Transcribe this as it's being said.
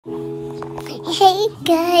Hey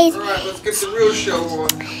guys. Alright, let's get the real show on.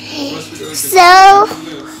 So,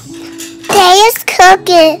 Daddy's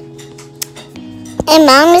cooking. And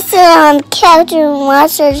Mom is sitting on the couch and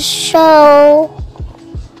watching a show.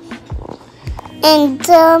 And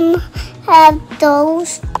have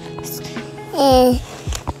those. And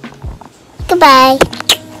goodbye.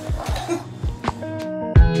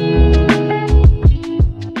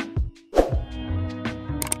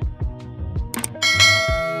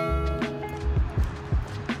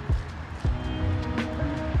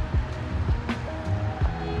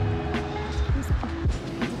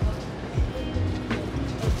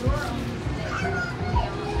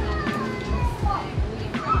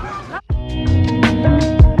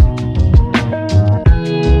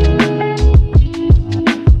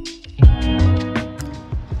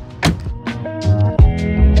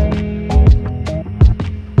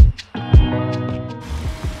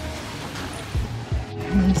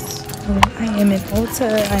 I am in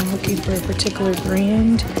Ulta. I'm looking for a particular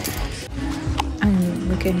brand. I'm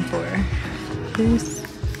looking for this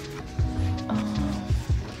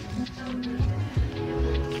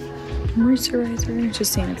moisturizer.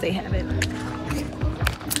 Just seeing if they have it.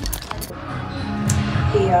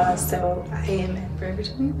 Hey y'all, so I am at Forever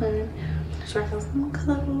 21. Try out some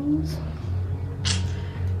clothes.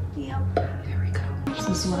 Yep, there we go. This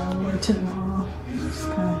is what I wore to the mall. Just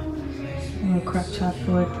kind of a crop top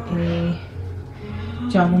with a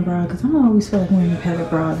jogging bra because I don't always feel like wearing a padded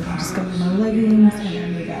bra. I'm just got my leggings and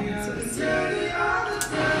then the balances.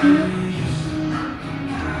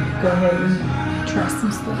 Go ahead and try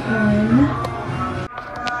some stuff on.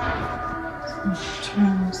 Try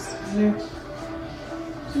on sweater.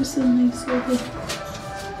 Just a nice little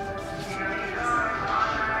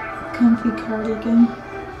comfy cardigan.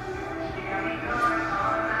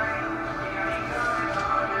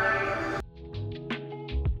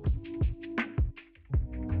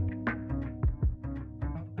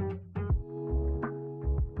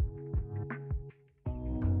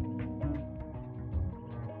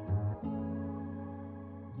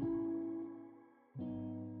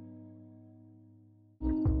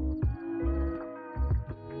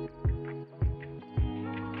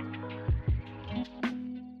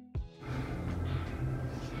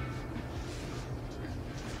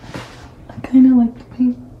 I kind of like the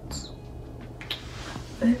pants,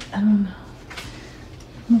 but I don't know. I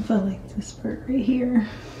don't know if I like this part right here.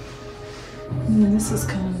 And then this is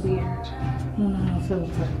kind of weird. I don't know how I feel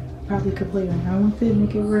with it. Probably could play around with it,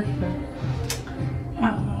 make it work, but I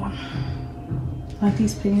don't know. Like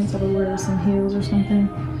these pants, I would wear with some heels or something.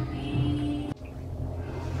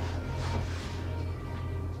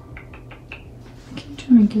 I keep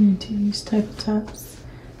trying to get into these type of tops.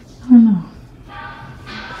 I don't know.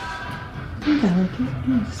 I think I like it.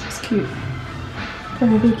 Yes, it's cute. For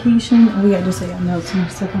our vacation, we got to say I know too much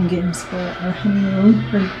stuff I'm getting for our honeymoon.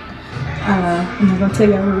 I'm not gonna tell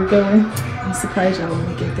y'all where we're going. I'll surprise y'all when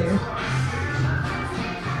we get there.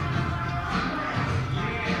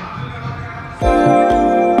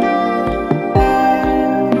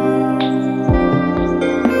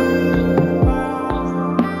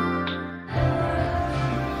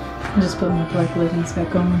 I just put my black leggings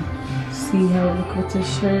back on. See how it look with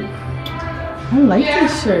this shirt. I like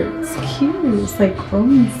this shirt. It's cute. It's like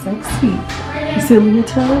grown and sexy. You see a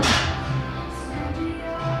leotard?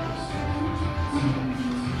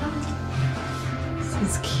 This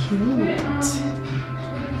is cute.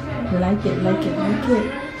 Like it, like it, like it.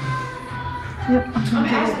 Yep, I'm gonna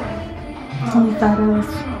get it. It's only $5.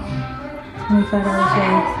 $25,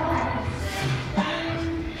 y'all.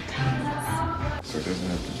 So it doesn't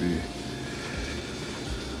have to be.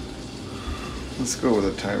 Let's go with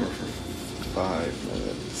a timer for 5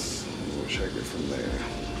 minutes. We'll check it from there.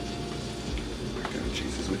 Oh my God,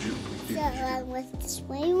 Jesus, would you? So I was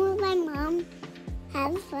swimming with my mom,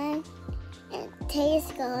 having fun, and Tay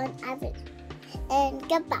is gone, and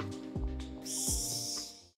goodbye.